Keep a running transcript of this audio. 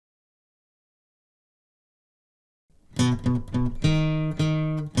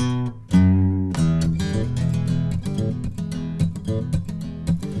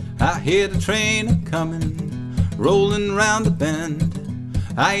hear the train a-comin', rolling round the bend.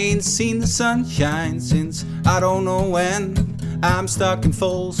 I ain't seen the sunshine since I don't know when. I'm stuck in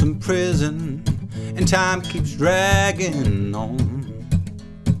Falsom prison, and time keeps dragging on.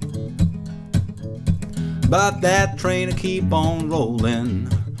 But that train'll keep on rolling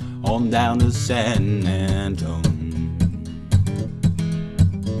on down to San Antone.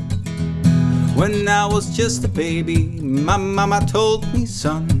 When I was just a baby, my mama told me,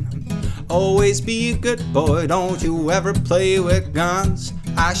 son, always be a good boy, don't you ever play with guns.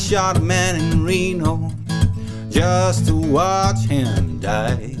 I shot a man in Reno just to watch him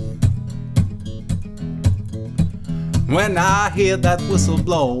die. When I hear that whistle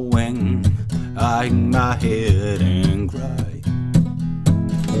blowing, I hang my head and cry.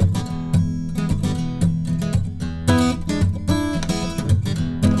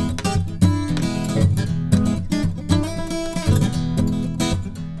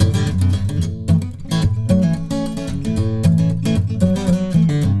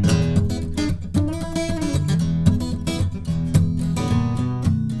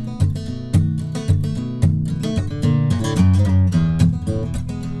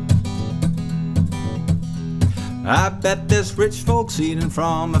 I bet there's rich folks eating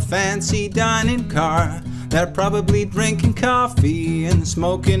from a fancy dining car. They're probably drinking coffee and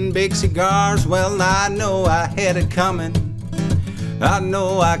smoking big cigars. Well, I know I had it coming, I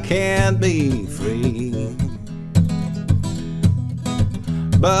know I can't be free.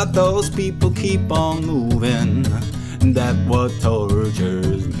 But those people keep on moving, and that's what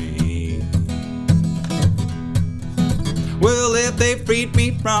tortures me. Well, if they freed me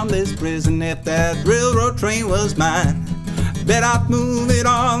from this prison, if that railroad train was mine, bet I'd move it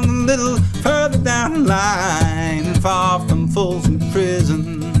on a little further down the line. Far from Falsom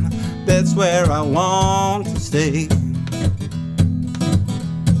prison, that's where I want to stay.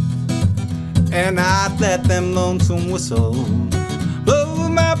 And I'd let them lonesome whistles blow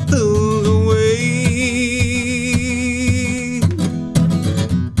my blues away.